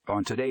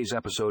On today's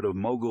episode of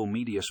Mogul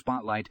Media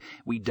Spotlight,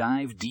 we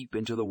dive deep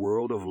into the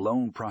world of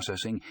loan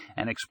processing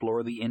and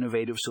explore the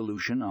innovative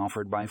solution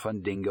offered by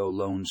Fundingo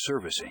Loan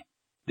Servicing.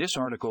 This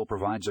article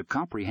provides a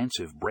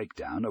comprehensive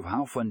breakdown of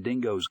how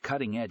Fundingo's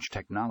cutting-edge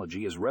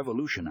technology is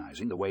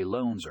revolutionizing the way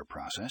loans are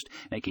processed,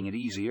 making it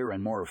easier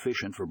and more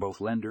efficient for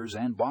both lenders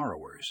and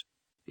borrowers.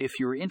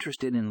 If you're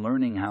interested in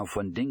learning how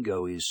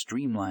Fundingo is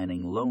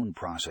streamlining loan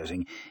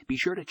processing, be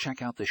sure to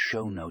check out the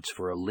show notes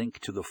for a link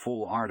to the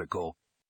full article